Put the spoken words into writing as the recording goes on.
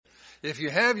If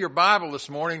you have your Bible this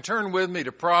morning, turn with me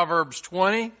to Proverbs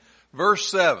 20, verse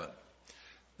 7.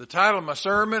 The title of my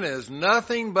sermon is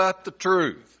Nothing But the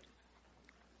Truth.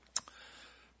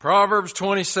 Proverbs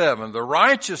 27, the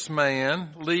righteous man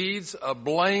leads a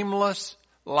blameless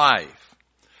life.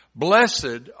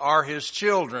 Blessed are his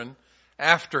children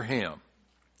after him.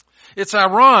 It's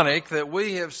ironic that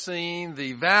we have seen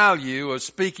the value of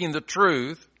speaking the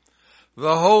truth,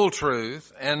 the whole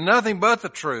truth, and nothing but the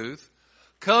truth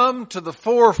come to the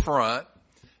forefront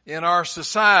in our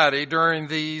society during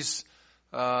these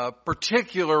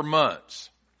particular months.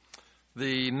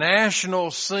 The national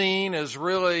scene is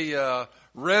really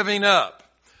revving up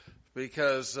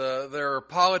because there are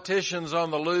politicians on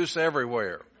the loose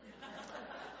everywhere.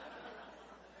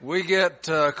 We get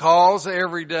calls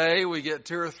every day. We get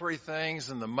 2 or 3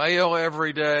 things in the mail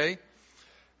every day.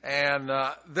 And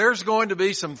there's going to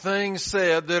be some things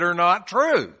said that are not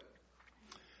true.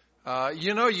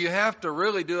 You have to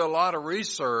really do a lot of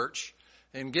research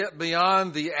and get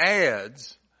beyond the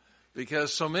ads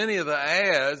because so many of the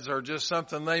ads are just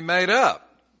something they made up.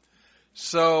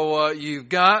 So you've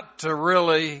got to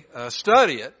really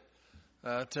study it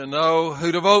to know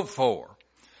who to vote for.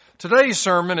 Today's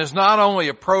sermon is not only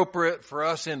appropriate for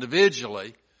us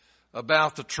individually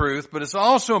about the truth, but it's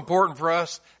also important for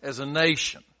us as a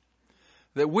nation,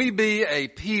 that we be a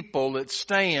people that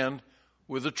stand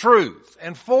with the truth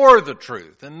and for the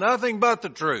truth and nothing but the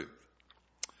truth.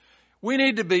 We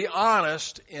need to be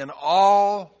honest in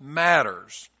all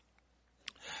matters.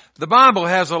 The Bible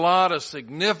has a lot of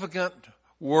significant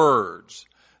words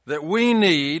that we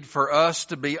need for us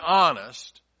to be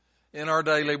honest in our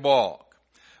daily walk.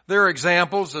 There are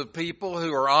examples of people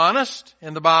who are honest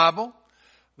in the Bible.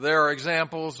 There are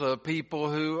examples of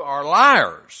people who are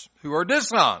liars, who are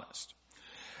dishonest.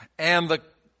 And the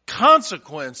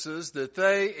consequences that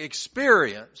they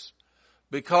experience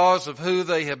because of who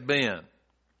they have been.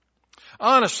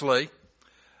 Honestly,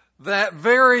 that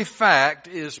very fact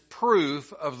is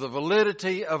proof of the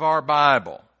validity of our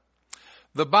Bible.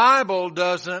 The Bible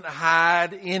doesn't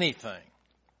hide anything.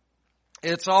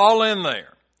 It's all in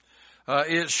there.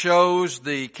 It shows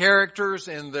the characters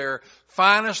in their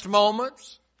finest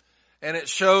moments, and it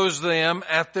shows them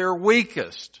at their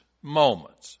weakest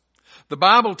moments. The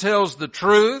Bible tells the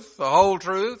truth, the whole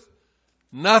truth,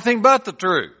 nothing but the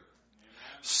truth.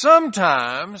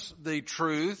 Sometimes the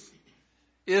truth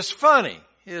is funny,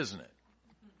 isn't it?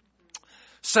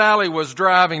 Sally was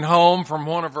driving home from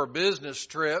one of her business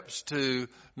trips to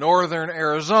northern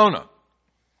Arizona.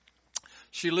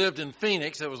 She lived in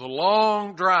Phoenix. It was a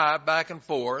long drive back and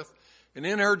forth, and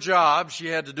in her job she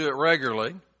had to do it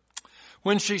regularly.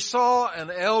 When she saw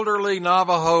an elderly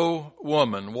Navajo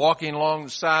woman walking along the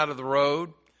side of the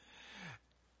road,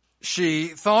 she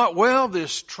thought, well,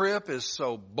 this trip is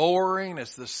so boring.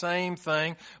 It's the same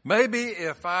thing. Maybe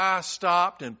if I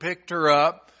stopped and picked her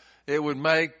up, it would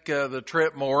make the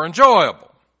trip more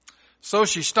enjoyable. So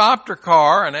she stopped her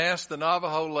car and asked the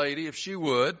Navajo lady if she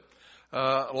would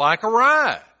like a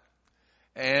ride.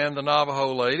 And the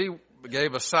Navajo lady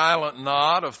gave a silent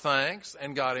nod of thanks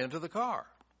and got into the car.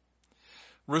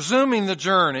 Resuming the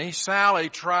journey, Sally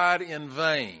tried in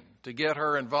vain to get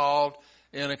her involved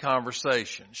in a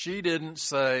conversation. She didn't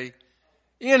say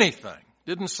anything,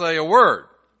 didn't say a word.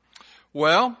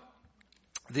 Well,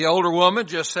 the older woman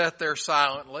just sat there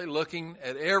silently looking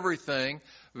at everything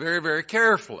very, very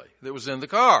carefully that was in the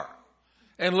car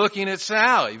and looking at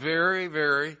Sally very,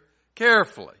 very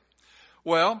carefully.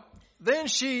 Well, then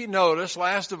she noticed,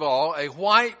 last of all, a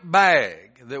white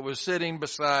bag that was sitting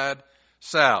beside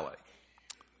Sally.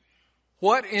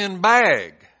 What in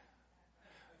bag?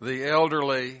 The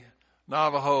elderly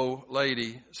Navajo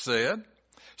lady said.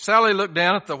 Sally looked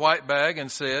down at the white bag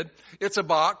and said, it's a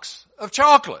box of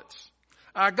chocolates.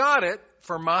 I got it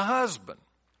for my husband.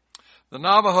 The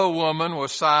Navajo woman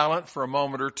was silent for a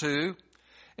moment or two,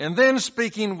 and then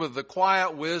speaking with the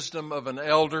quiet wisdom of an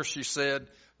elder, she said,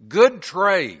 good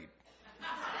trade.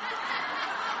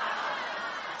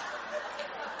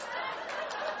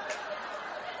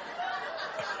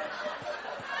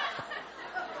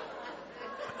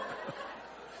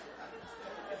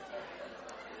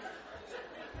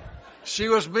 She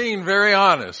was being very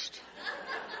honest.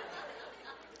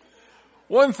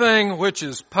 One thing which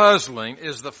is puzzling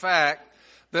is the fact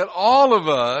that all of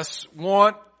us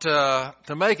want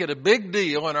to make it a big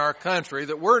deal in our country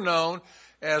that we're known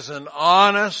as an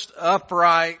honest,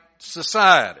 upright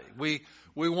society. We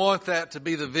want that to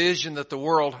be the vision that the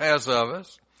world has of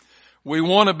us. We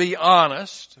want to be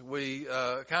honest. We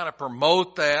kind of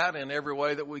promote that in every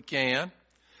way that we can.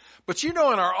 But in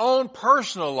our own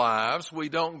personal lives, we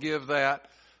don't give that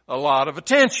a lot of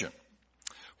attention.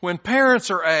 When parents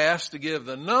are asked to give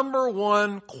the number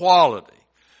one quality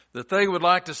that they would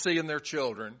like to see in their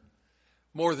children,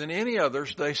 more than any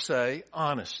others, they say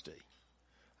honesty.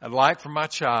 I'd like for my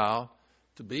child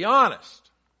to be honest.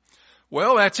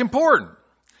 Well, that's important.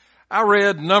 I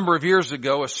read a number of years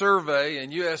ago a survey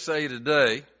in USA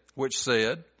Today which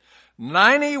said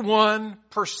 91%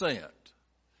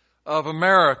 of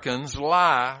Americans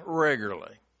lie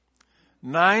regularly.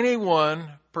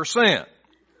 91%.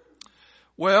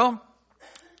 Well,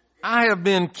 I have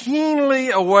been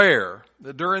keenly aware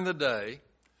that during the day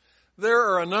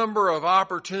there are a number of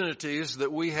opportunities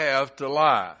that we have to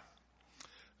lie.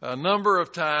 A number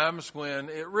of times when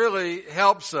it really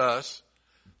helps us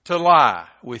to lie,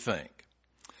 we think.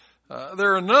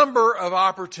 There are a number of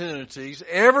opportunities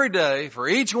every day for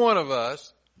each one of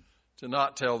us to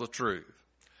not tell the truth.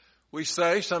 We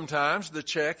say sometimes the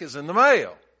check is in the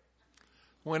mail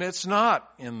when it's not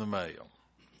in the mail.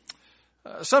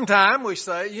 Sometimes we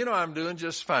say, I'm doing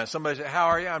just fine. Somebody says, how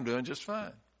are you? I'm doing just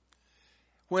fine.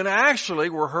 When actually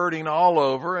we're hurting all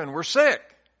over and we're sick.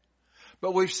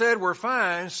 But we've said we're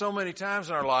fine so many times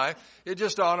in our life, it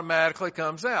just automatically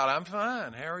comes out. I'm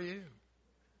fine. How are you?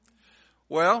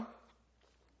 Well,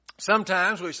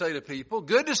 sometimes we say to people,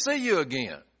 good to see you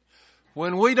again,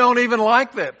 when we don't even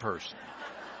like that person.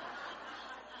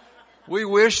 We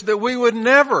wish that we would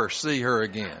never see her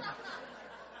again.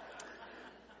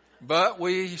 But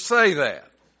we say that.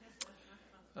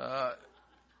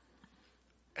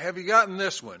 Have you gotten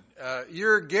this one?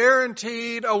 You're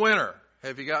guaranteed a winner.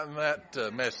 Have you gotten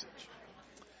that message?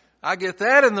 I get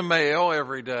that in the mail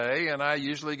every day, and I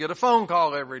usually get a phone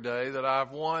call every day that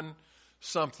I've won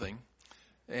something.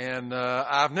 And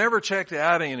I've never checked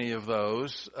out any of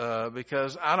those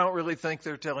because I don't really think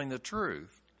they're telling the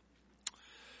truth.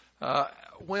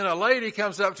 When a lady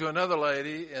comes up to another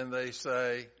lady and they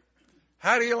say,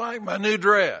 how do you like my new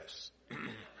dress?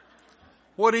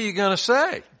 What are you going to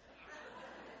say?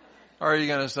 Are you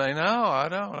going to say, no, I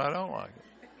don't like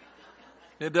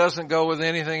it. It doesn't go with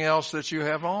anything else that you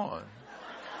have on.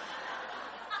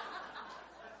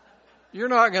 You're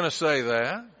not going to say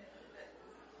that.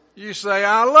 You say,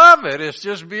 I love it. It's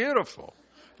just beautiful.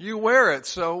 You wear it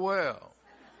so well.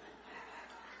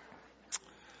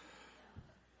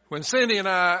 When Cindy and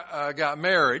I got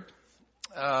married,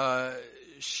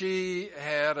 she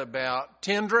had about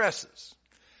 10 dresses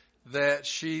that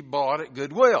she bought at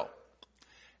Goodwill.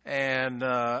 And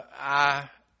I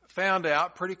found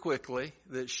out pretty quickly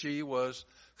that she was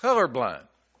colorblind.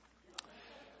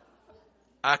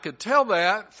 I could tell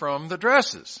that from the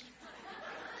dresses.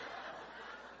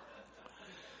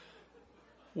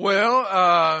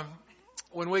 Well,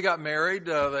 when we got married,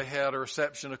 they had a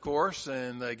reception, of course,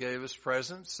 and they gave us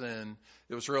presents, and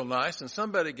it was real nice. And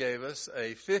somebody gave us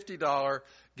a $50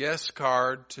 guest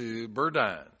card to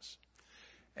Burdines.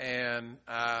 And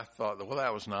I thought, well,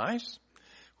 that was nice.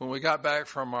 When we got back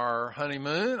from our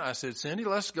honeymoon, I said, Cindy,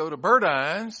 let's go to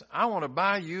Burdines. I want to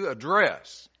buy you a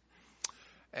dress.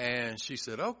 And she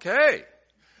said, okay.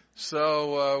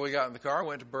 So we got in the car,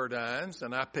 went to Burdines,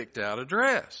 and I picked out a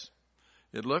dress.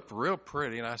 It looked real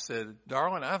pretty, and I said,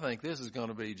 darling, I think this is going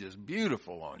to be just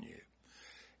beautiful on you.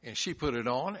 And she put it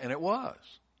on, and it was.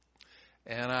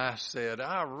 And I said,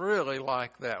 I really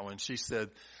like that one. She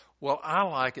said, well, I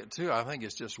like it too. I think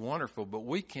it's just wonderful, but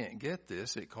we can't get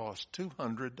this. It costs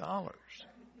 $200.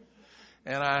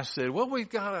 And I said, well, we've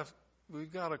got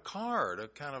a card, a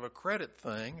kind of a credit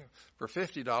thing for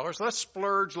 $50. Let's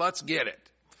splurge. Let's get it.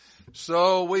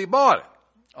 So we bought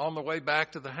it. On the way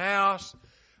back to the house,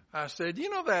 I said, you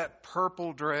know that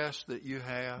purple dress that you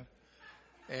have?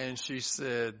 And she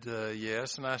said,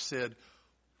 yes. And I said,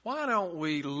 why don't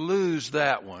we lose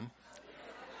that one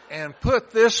and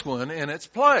put this one in its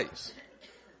place?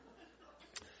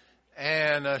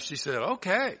 And she said,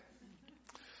 okay.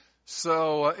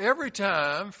 So every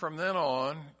time from then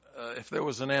on, if there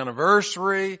was an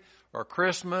anniversary or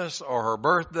Christmas or her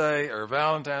birthday or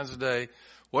Valentine's Day,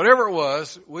 whatever it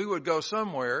was, we would go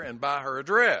somewhere and buy her a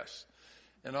dress.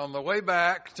 And on the way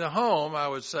back to home, I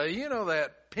would say, you know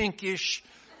that pinkish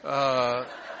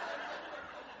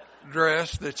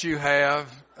dress that you have?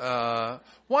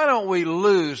 Why don't we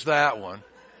lose that one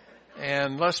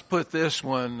and let's put this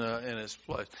one in its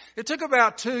place? It took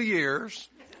about 2 years,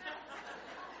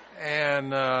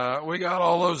 and we got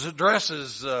all those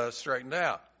dresses straightened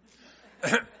out.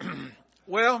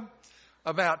 Well,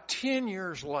 about 10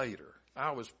 years later,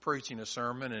 I was preaching a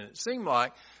sermon, and it seemed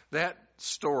like that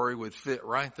story would fit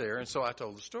right there, and so I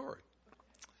told the story.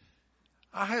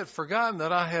 I had forgotten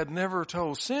that I had never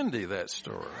told Cindy that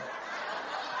story.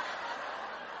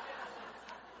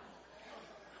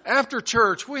 After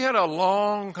church, we had a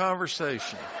long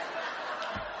conversation.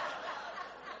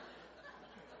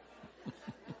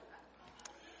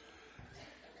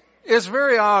 It's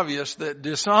very obvious that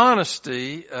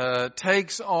dishonesty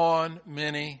takes on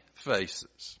many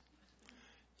faces.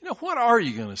 You know, what are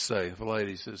you going to say if a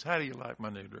lady says, "How do you like my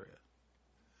new dress?"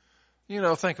 You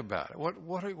know, think about it.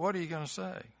 What are you going to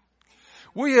say?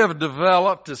 We have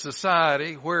developed a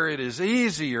society where it is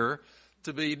easier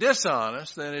to be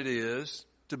dishonest than it is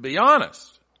to be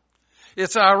honest.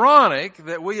 It's ironic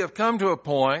that we have come to a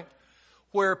point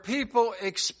where people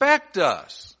expect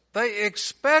us. They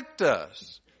expect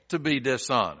us to be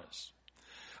dishonest.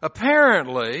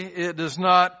 Apparently, it does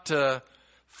not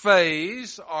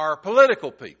faze our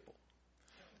political people.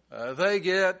 They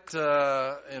get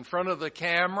in front of the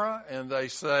camera and they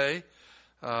say,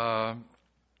 "I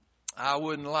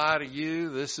wouldn't lie to you.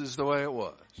 This is the way it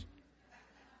was."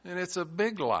 And it's a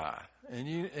big lie,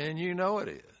 and you know it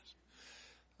is.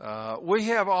 We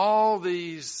have all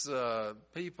these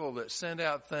people that send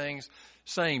out things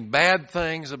saying bad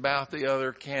things about the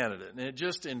other candidate, and it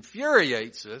just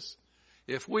infuriates us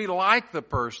if we like the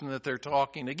person that they're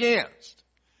talking against.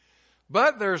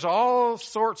 But there's all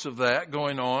sorts of that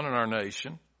going on in our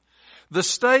nation. The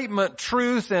statement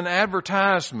 "truth in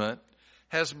advertisement"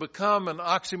 has become an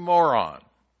oxymoron.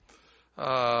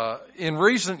 In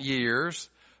recent years,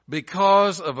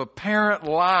 because of apparent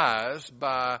lies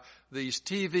by these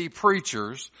TV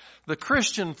preachers, the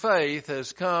Christian faith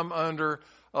has come under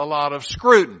a lot of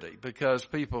scrutiny because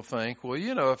people think, well,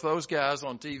 you know, if those guys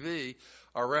on TV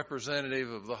are representative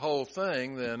of the whole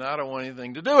thing, then I don't want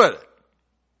anything to do with it.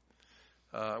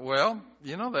 Well,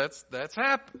 you know, that's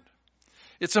happened.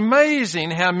 It's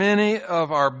amazing how many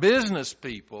of our business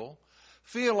people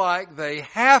feel like they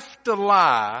have to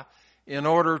lie in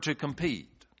order to compete.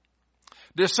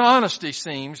 Dishonesty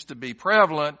seems to be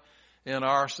prevalent in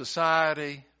our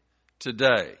society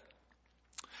today.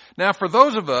 Now, for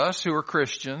those of us who are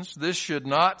Christians, this should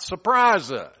not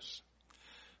surprise us.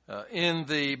 In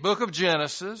the book of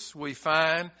Genesis, we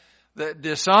find that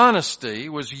dishonesty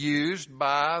was used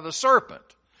by the serpent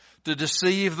to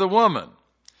deceive the woman.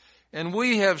 And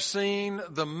we have seen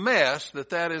the mess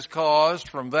that has caused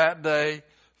from that day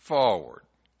forward.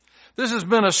 This has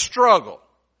been a struggle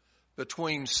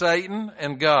between Satan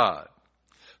and God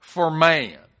for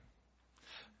man.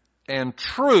 And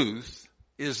truth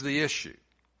is the issue.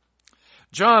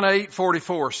 John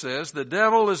 8:44 says, "The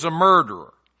devil is a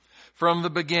murderer from the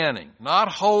beginning, not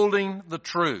holding the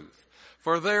truth.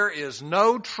 For there is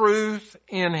no truth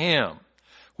in him.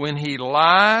 When he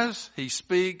lies, he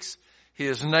speaks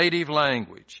his native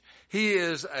language. He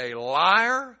is a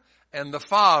liar and the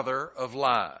father of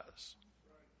lies."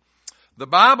 The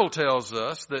Bible tells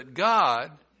us that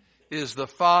God is the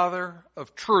Father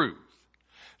of truth.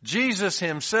 Jesus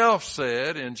himself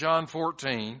said in John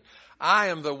 14, "I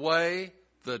am the way,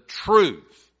 the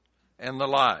truth, and the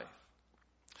life."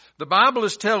 The Bible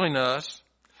is telling us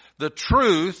the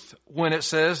truth when it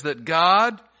says that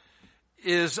God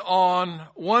is on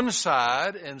one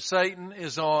side and Satan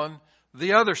is on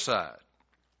the other side.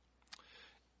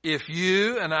 If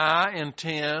you and I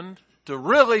intend to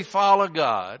really follow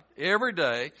God every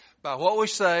day by what we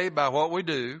say, by what we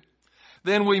do,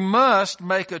 then we must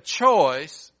make a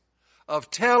choice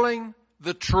of telling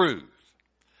the truth,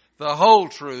 the whole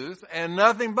truth, and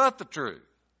nothing but the truth,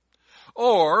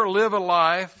 or live a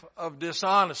life of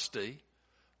dishonesty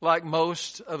like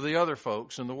most of the other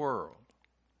folks in the world.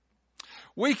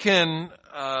 We can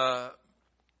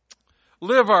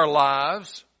live our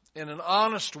lives in an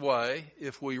honest way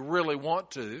if we really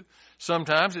want to.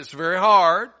 Sometimes it's very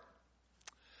hard,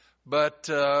 but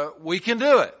we can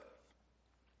do it.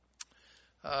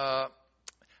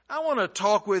 I want to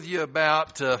talk with you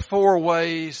about 4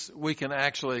 ways we can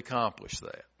actually accomplish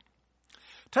that.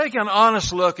 Take an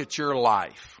honest look at your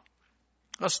life.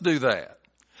 Let's do that.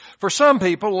 For some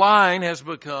people, lying has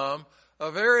become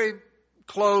a very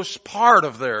close part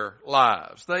of their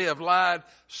lives. They have lied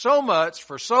so much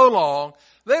for so long,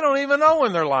 they don't even know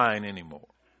when they're lying anymore.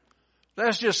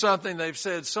 That's just something they've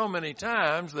said so many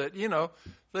times that,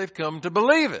 they've come to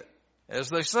believe it as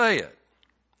they say it.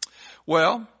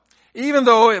 Well, even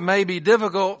though it may be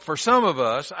difficult for some of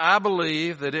us, I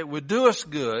believe that it would do us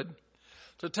good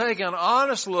to take an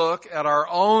honest look at our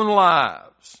own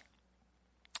lives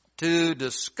to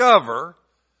discover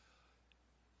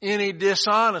any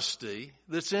dishonesty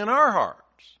that's in our hearts.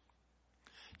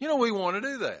 We want to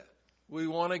do that. We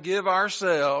want to give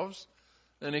ourselves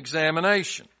an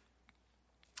examination.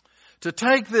 To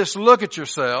take this look at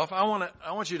yourself, I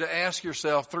want you to ask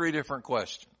yourself 3 different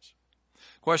questions.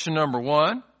 Question number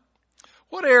 1,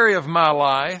 what area of my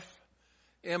life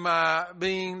am I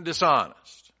being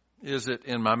dishonest? Is it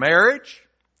in my marriage?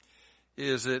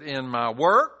 Is it in my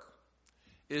work?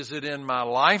 Is it in my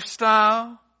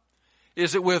lifestyle?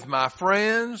 Is it with my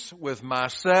friends, with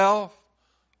myself,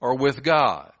 or with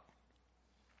God?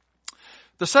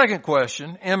 The second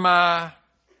question, am I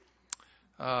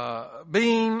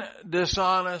being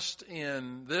dishonest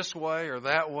in this way or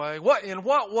that way? In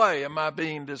what way am I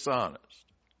being dishonest?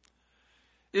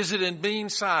 Is it in being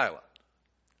silent?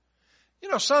 You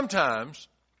know, sometimes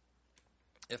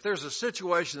if there's a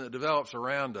situation that develops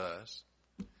around us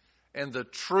and the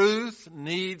truth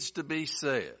needs to be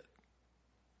said,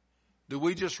 do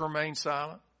we just remain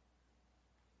silent?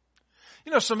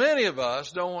 You know, so many of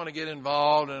us don't want to get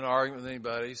involved in an argument with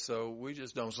anybody, so we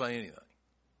just don't say anything.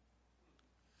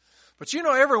 But you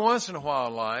know, every once in a while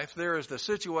in life, there is the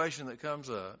situation that comes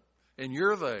up, and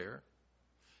you're there,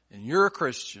 and you're a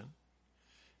Christian,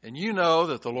 and you know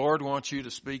that the Lord wants you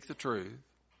to speak the truth,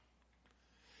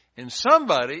 and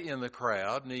somebody in the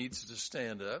crowd needs to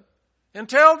stand up and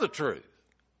tell the truth.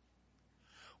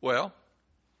 Well,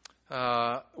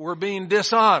 we're being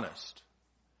dishonest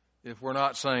if we're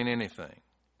not saying anything.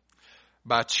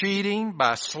 By cheating,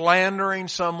 by slandering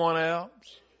someone else.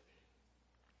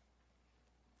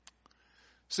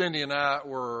 Cindy and I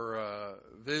were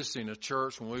visiting a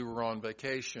church when we were on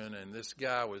vacation, and this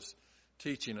guy was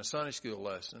teaching a Sunday school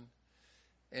lesson.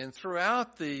 And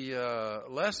throughout the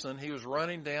lesson, he was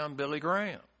running down Billy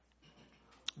Graham.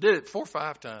 Did it 4 or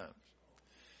 5 times.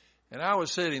 And I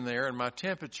was sitting there, and my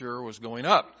temperature was going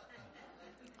up.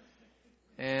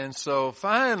 And so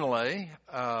finally,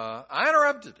 I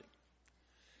interrupted him.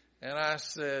 And I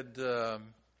said,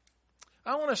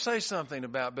 I want to say something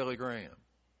about Billy Graham.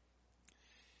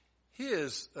 He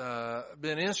has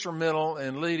been instrumental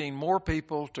in leading more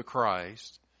people to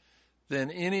Christ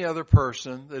than any other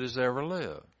person that has ever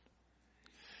lived.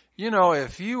 You know,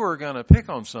 if you were going to pick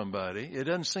on somebody, it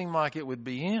doesn't seem like it would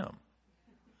be him.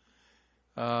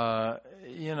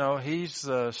 You know, he's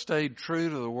stayed true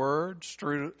to the Word,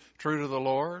 true to the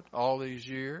Lord all these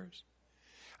years.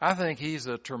 I think he's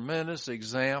a tremendous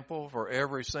example for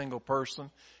every single person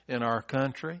in our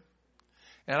country.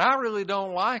 And I really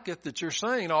don't like it that you're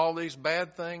saying all these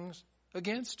bad things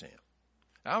against him.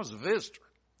 I was a visitor.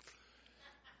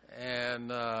 And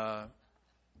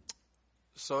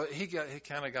so he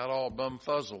kind of got all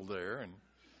bumfuzzled there, and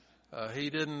he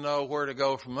didn't know where to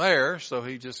go from there, so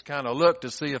he just kind of looked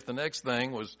to see if the next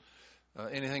thing was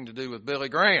anything to do with Billy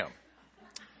Graham.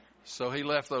 So he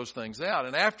left those things out.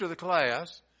 And after the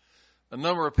class, a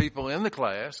number of people in the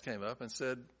class came up and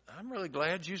said, I'm really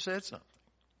glad you said something.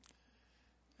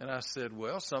 And I said,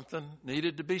 well, something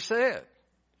needed to be said.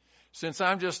 Since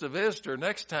I'm just a visitor,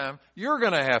 next time you're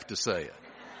going to have to say it.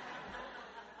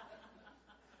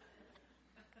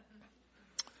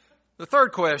 The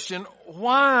third question,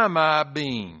 why am I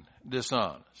being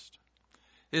dishonest?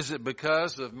 Is it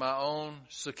because of my own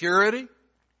security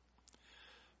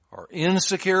or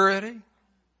insecurity?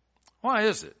 Why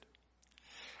is it?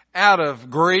 Out of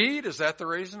greed, is that the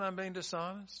reason I'm being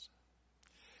dishonest?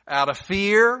 Out of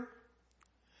fear?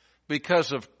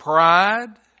 Because of pride?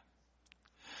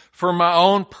 For my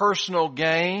own personal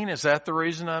gain, is that the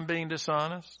reason I'm being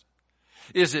dishonest?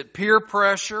 Is it peer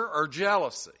pressure or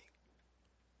jealousy?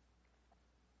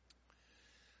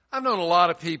 I've known a lot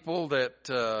of people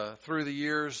that through the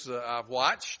years I've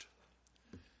watched,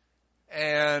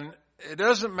 and it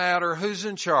doesn't matter who's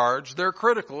in charge, they're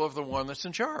critical of the one that's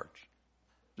in charge.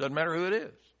 Doesn't matter who it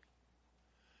is.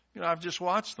 You know, I've just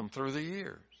watched them through the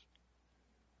years.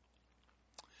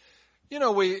 You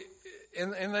know,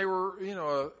 and they were, you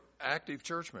know, an active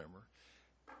church member.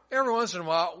 Every once in a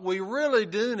while, we really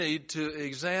do need to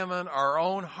examine our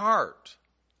own heart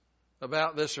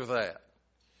about this or that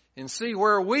and see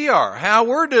where we are, how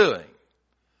we're doing,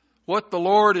 what the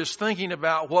Lord is thinking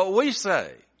about what we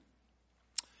say.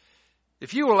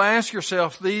 If you will ask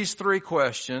yourself these 3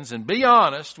 questions and be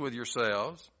honest with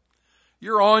yourselves,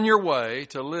 you're on your way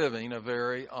to living a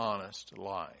very honest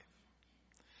life.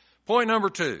 Point number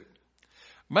 2.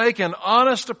 Make an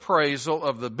honest appraisal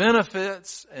of the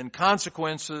benefits and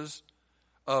consequences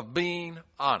of being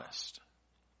honest.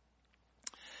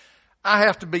 I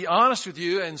have to be honest with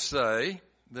you and say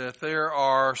that there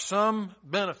are some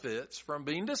benefits from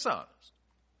being dishonest.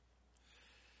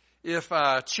 If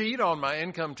I cheat on my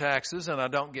income taxes and I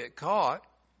don't get caught,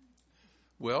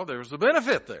 well, there's a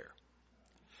benefit there.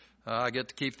 I get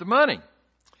to keep the money.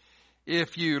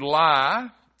 If you lie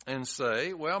and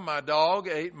say, well, my dog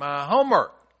ate my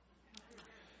homework,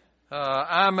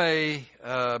 I may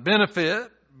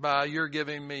benefit by your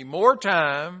giving me more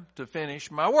time to finish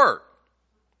my work.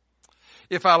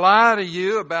 If I lie to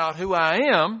you about who I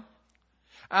am,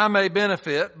 I may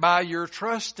benefit by your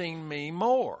trusting me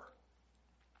more.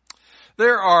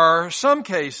 There are some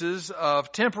cases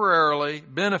of temporarily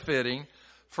benefiting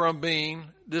from being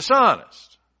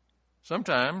dishonest.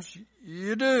 Sometimes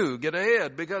you do get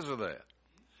ahead because of that.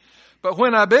 But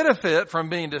when I benefit from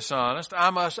being dishonest,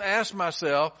 I must ask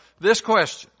myself this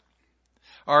question: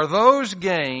 are those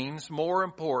gains more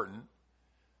important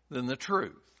than the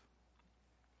truth?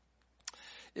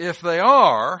 If they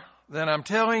are, then I'm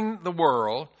telling the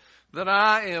world that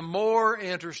I am more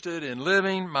interested in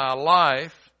living my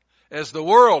life as the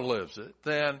world lives it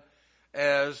than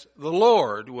as the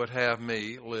Lord would have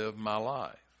me live my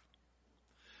life.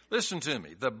 Listen to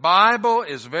me. The Bible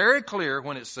is very clear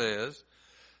when it says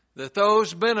that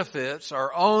those benefits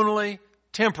are only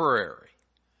temporary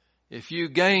if you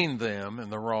gain them in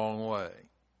the wrong way.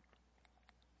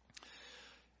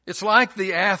 It's like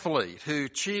the athlete who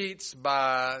cheats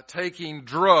by taking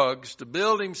drugs to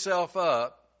build himself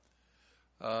up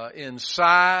in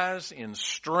size, in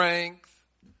strength.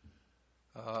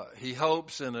 He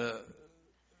hopes in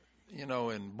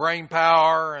in brain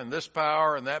power and this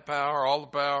power and that power, all the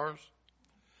powers.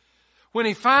 When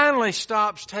he finally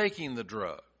stops taking the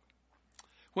drug,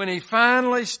 when he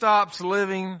finally stops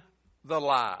living the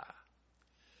lie,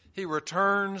 he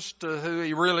returns to who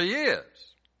he really is.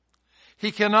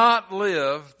 He cannot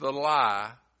live the lie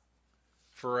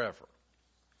forever.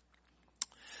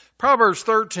 Proverbs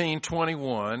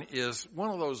 13:21 is one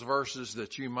of those verses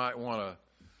that you might want to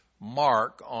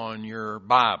mark on your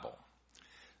Bible.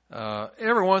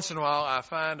 Every once in a while I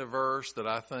find a verse that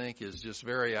I think is just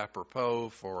very apropos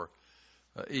for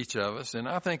each of us, and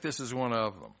I think this is one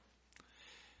of them.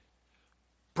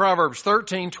 Proverbs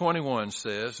 13:21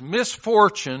 says,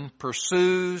 misfortune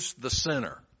pursues the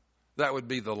sinner. That would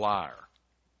be the liar.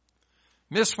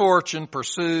 Misfortune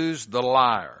pursues the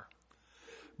liar,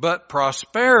 but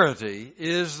prosperity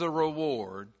is the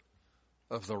reward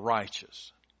of the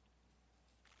righteous.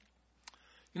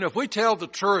 If we tell the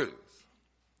truth,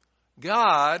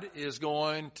 God is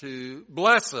going to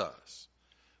bless us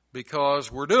because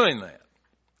we're doing that.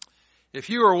 If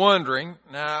you are wondering,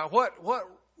 now what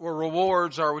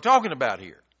rewards are we talking about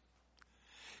here?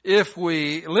 If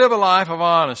we live a life of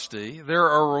honesty, there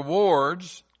are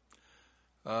rewards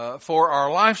for our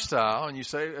lifestyle. And you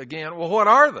say again, well, what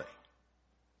are they?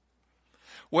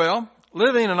 Well,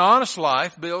 living an honest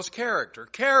life builds character.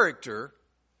 Character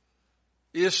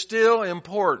is still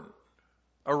important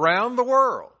around the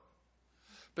world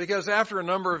because after a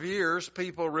number of years,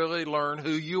 people really learn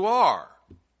who you are.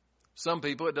 Some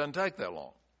people, it doesn't take that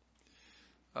long.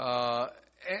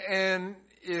 And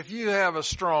if you have a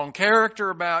strong character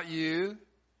about you,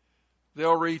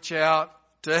 they'll reach out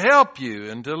to help you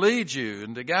and to lead you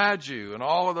and to guide you and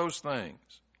all of those things.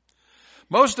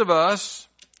 Most of us,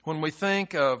 when we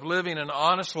think of living an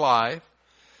honest life,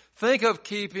 think of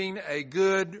keeping a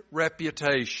good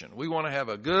reputation. We want to have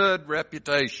a good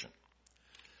reputation.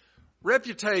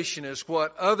 Reputation is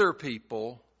what other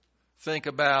people think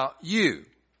about you.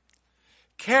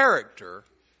 Character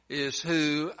is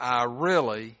who I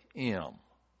really am.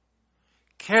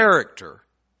 Character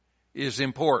is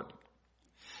important.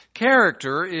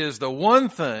 Character is the one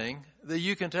thing that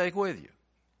you can take with you.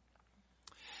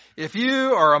 If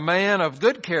you are a man of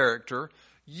good character,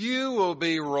 you will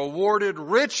be rewarded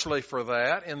richly for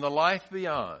that in the life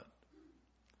beyond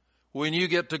when you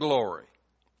get to glory.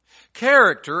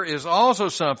 Character is also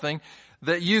something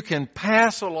that you can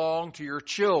pass along to your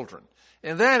children,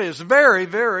 and that is very,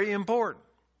 very important.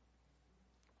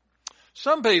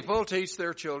 Some people teach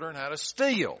their children how to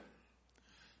steal.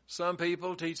 Some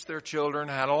people teach their children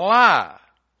how to lie.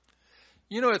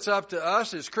 It's up to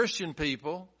us as Christian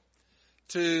people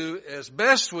to, as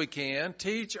best we can,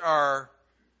 teach our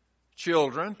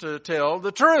children to tell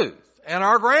the truth, and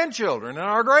our grandchildren and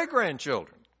our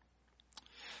great-grandchildren.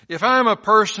 If I'm a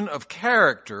person of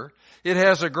character, it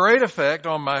has a great effect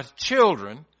on my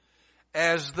children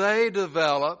as they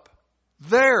develop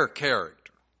their character.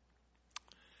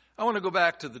 I want to go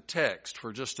back to the text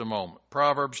for just a moment.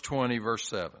 Proverbs 20, verse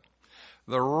 7.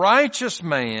 The righteous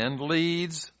man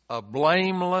leads a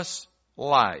blameless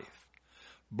life.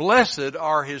 Blessed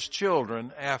are his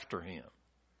children after him.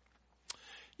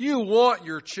 You want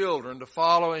your children to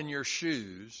follow in your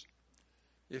shoes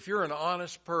if you're an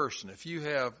honest person, if you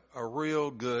have a real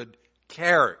good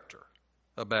character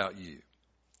about you.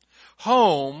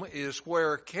 Home is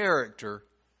where character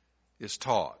is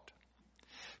taught.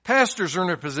 Pastors are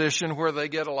in a position where they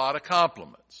get a lot of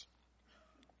compliments.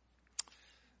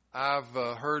 I've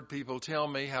heard people tell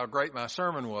me how great my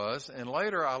sermon was, and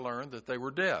later I learned that they were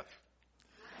deaf.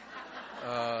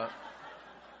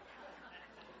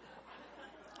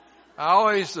 I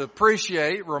always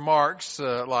appreciate remarks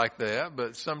like that,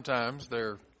 but sometimes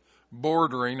they're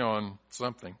bordering on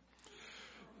something.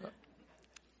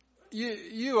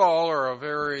 You all are a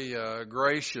very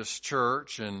gracious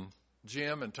church, and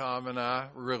Jim and Tom and I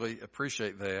really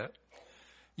appreciate that.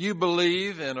 You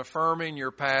believe in affirming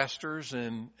your pastors,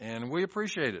 and we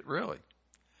appreciate it, really.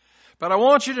 But I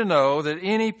want you to know that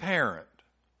any parent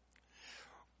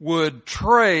would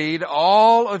trade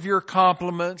all of your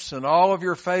compliments and all of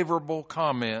your favorable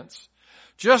comments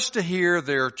just to hear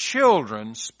their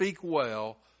children speak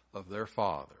well of their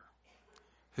father,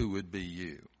 who would be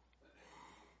you.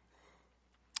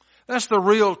 That's the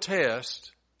real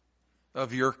test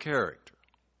of your character.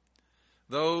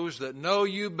 Those that know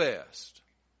you best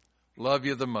love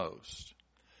you the most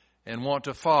and want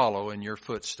to follow in your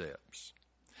footsteps.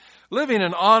 Living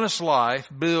an honest life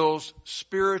builds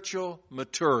spiritual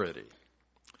maturity.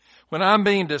 When I'm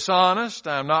being dishonest,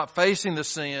 I'm not facing the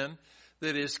sin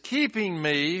that is keeping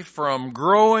me from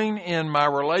growing in my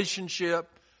relationship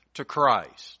to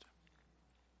Christ.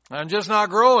 I'm just not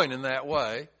growing in that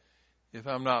way if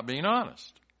I'm not being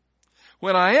honest.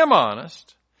 When I am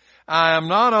honest, I am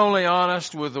not only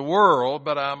honest with the world,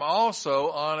 but I'm also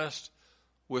honest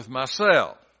with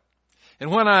myself. And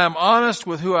when I am honest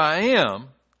with who I am,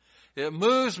 it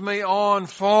moves me on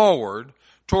forward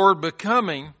toward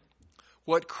becoming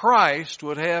what Christ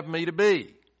would have me to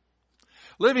be.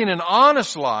 Living an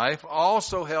honest life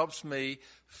also helps me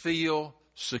feel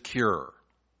secure.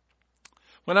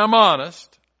 When I'm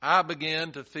honest, I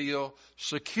begin to feel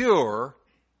secure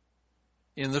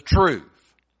in the truth.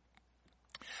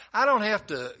 I don't have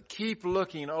to keep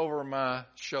looking over my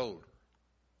shoulder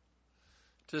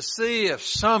to see if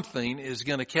something is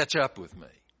going to catch up with me.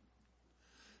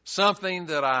 Something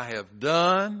that I have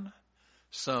done,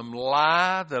 some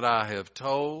lie that I have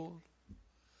told.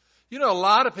 You know, a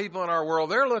lot of people in our world,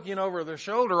 they're looking over their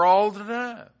shoulder all the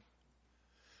time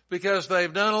because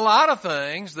they've done a lot of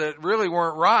things that really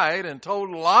weren't right and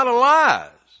told a lot of lies.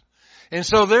 And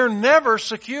so they're never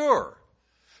secure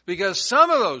because some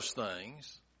of those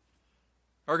things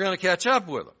are going to catch up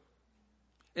with them.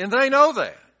 And they know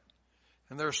that.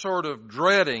 And they're sort of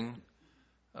dreading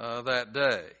that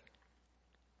day.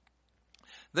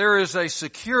 There is a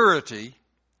security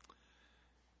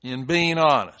in being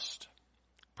honest.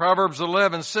 Proverbs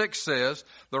 11:6 says,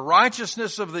 "The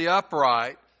righteousness of the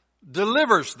upright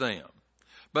delivers them,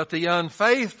 but the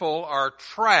unfaithful are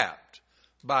trapped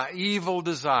by evil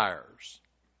desires."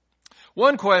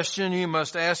 One question you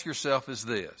must ask yourself is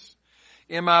this: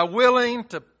 am I willing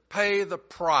to pay the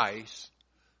price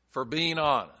for being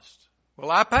honest?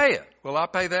 Will I pay it? Will I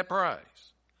pay that price?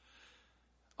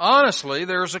 Honestly,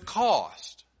 there's a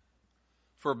cost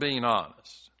for being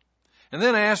honest. And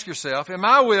then ask yourself, am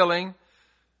I willing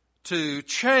to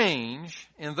change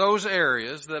in those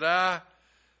areas that I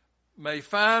may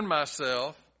find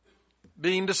myself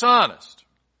being dishonest?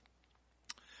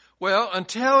 Well,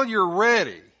 until you're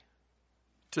ready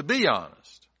to be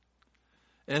honest,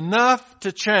 enough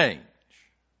to change,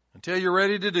 until you're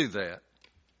ready to do that,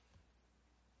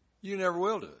 you never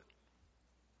will do it.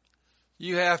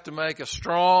 You have to make a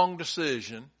strong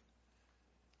decision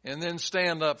and then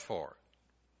stand up for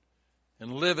it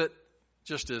and live it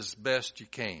just as best you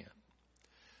can.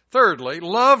 Thirdly,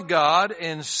 love God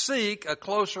and seek a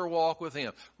closer walk with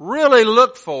Him. Really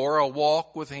look for a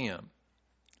walk with Him.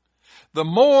 The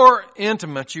more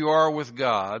intimate you are with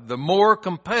God, the more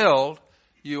compelled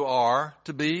you are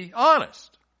to be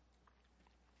honest.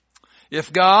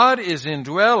 If God is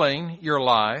indwelling your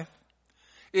life,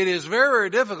 it is very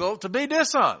difficult to be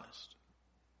dishonest.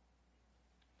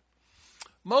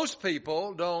 Most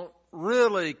people don't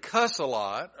really cuss a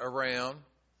lot around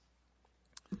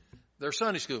their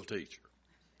Sunday school teacher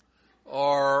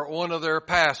or one of their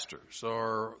pastors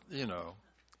or, you know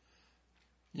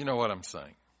what I'm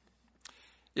saying.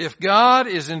 If God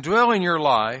is indwelling your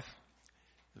life,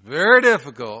 it's very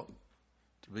difficult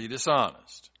to be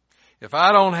dishonest. If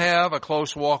I don't have a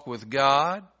close walk with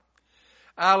God,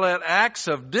 I let acts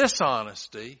of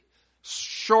dishonesty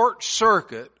short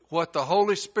circuit what the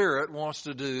Holy Spirit wants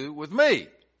to do with me.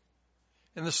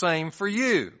 And the same for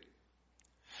you.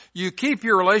 You keep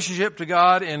your relationship to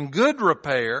God in good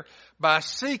repair by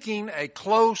seeking a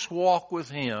close walk with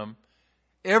Him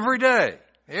every day.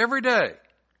 Every day.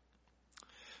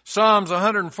 Psalms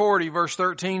 140 verse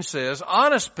 13 says,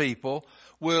 honest people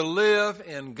will live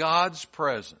in God's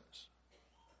presence.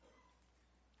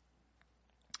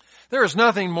 There is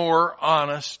nothing more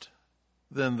honest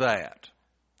than that.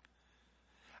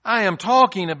 I am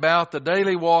talking about the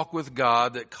daily walk with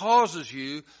God that causes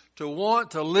you to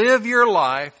want to live your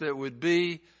life that would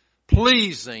be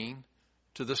pleasing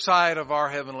to the sight of our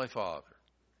Heavenly Father.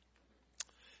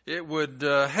 It would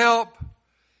help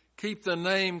keep the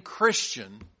name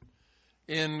Christian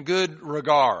in good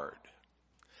regard.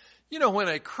 You know, when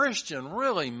a Christian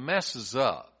really messes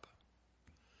up,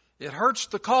 it hurts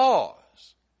the cause.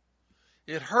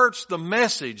 It hurts the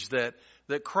message that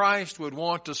Christ would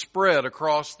want to spread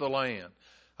across the land.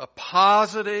 A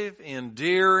positive,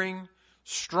 endearing,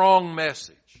 strong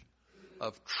message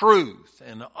of truth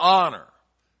and honor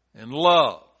and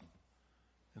love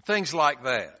and things like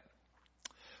that.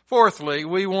 Fourthly,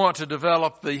 we want to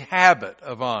develop the habit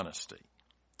of honesty.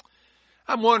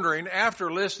 I'm wondering,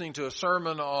 after listening to a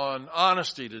sermon on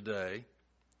honesty today,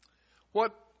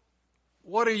 what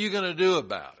are you going to do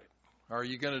about it? Are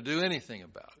you going to do anything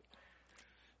about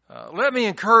it? Let me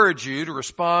encourage you to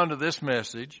respond to this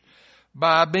message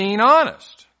by being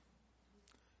honest.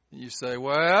 You say,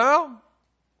 well,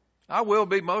 I will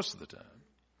be most of the time.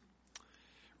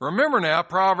 Remember now,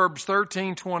 Proverbs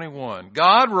 13:21.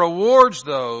 God rewards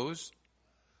those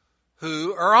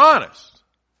who are honest.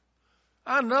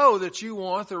 I know that you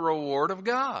want the reward of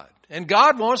God. And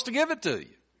God wants to give it to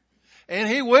you. And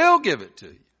He will give it to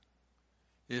you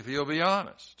if you'll be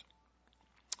honest.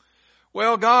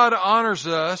 Well, God honors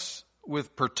us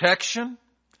with protection.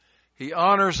 He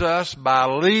honors us by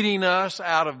leading us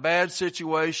out of bad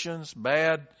situations,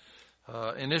 bad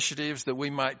initiatives that we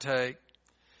might take.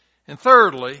 And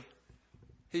thirdly,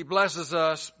 He blesses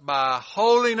us by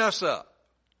holding us up.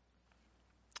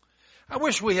 I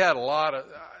wish we had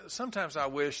sometimes I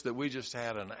wish that we just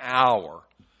had an hour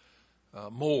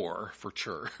more for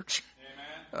church.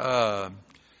 Amen.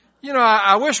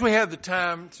 I wish we had the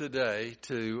time today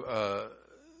to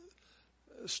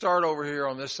start over here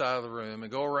on this side of the room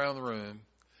and go around the room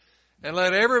and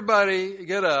let everybody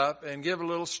get up and give a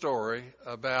little story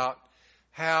about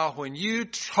how when you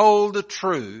told the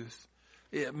truth,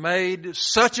 it made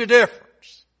such a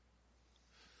difference.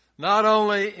 Not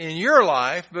only in your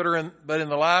life, but in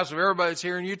the lives of everybody that's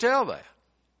hearing you tell that.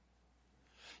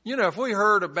 You know, if we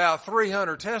heard about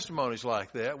 300 testimonies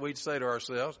like that, we'd say to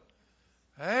ourselves,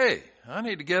 hey, I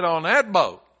need to get on that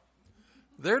boat.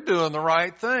 They're doing the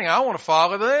right thing. I want to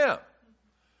follow them.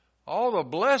 All the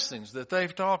blessings that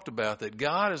they've talked about that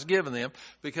God has given them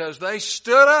because they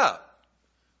stood up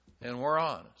and were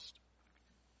honest.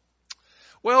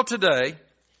 Well, today,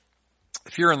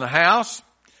 if you're in the house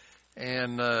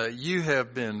and you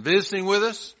have been visiting with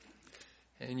us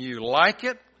and you like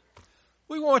it,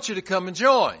 we want you to come and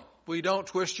join. We don't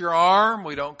twist your arm.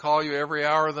 We don't call you every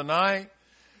hour of the night.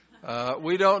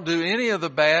 We don't do any of the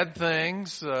bad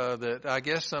things that I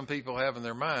guess some people have in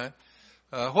their mind.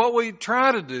 What we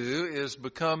try to do is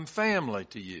become family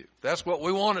to you. That's what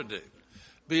we want to do.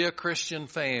 Be a Christian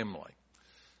family.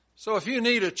 So if you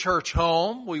need a church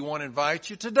home, we want to invite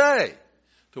you today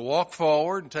to walk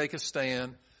forward and take a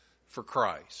stand for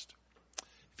Christ.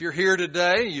 If you're here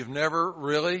today, you've never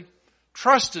really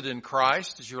trusted in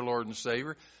Christ as your Lord and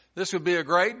Savior, this would be a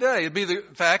great day. It'd be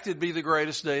the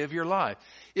greatest day of your life.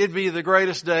 It'd be the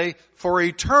greatest day for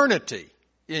eternity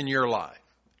in your life.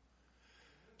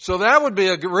 So that would be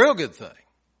a real good thing.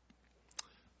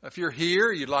 If you're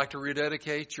here, you'd like to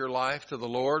rededicate your life to the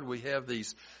Lord, we have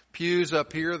these pews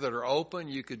up here that are open.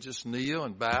 You could just kneel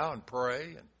and bow and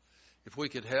pray. And if we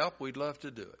could help, we'd love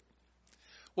to do it.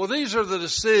 Well, these are the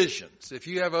decisions. If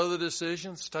you have other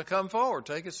decisions, to come forward,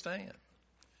 take a stand.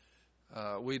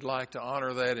 We'd like to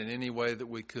honor that in any way that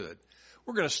we could.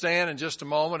 We're going to stand in just a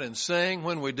moment and sing.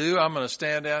 When we do, I'm going to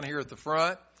stand down here at the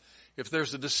front. If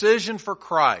there's a decision for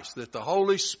Christ that the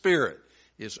Holy Spirit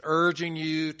is urging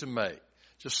you to make,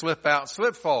 just slip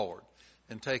forward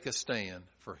and take a stand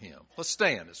for Him. Let's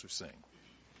stand as we sing.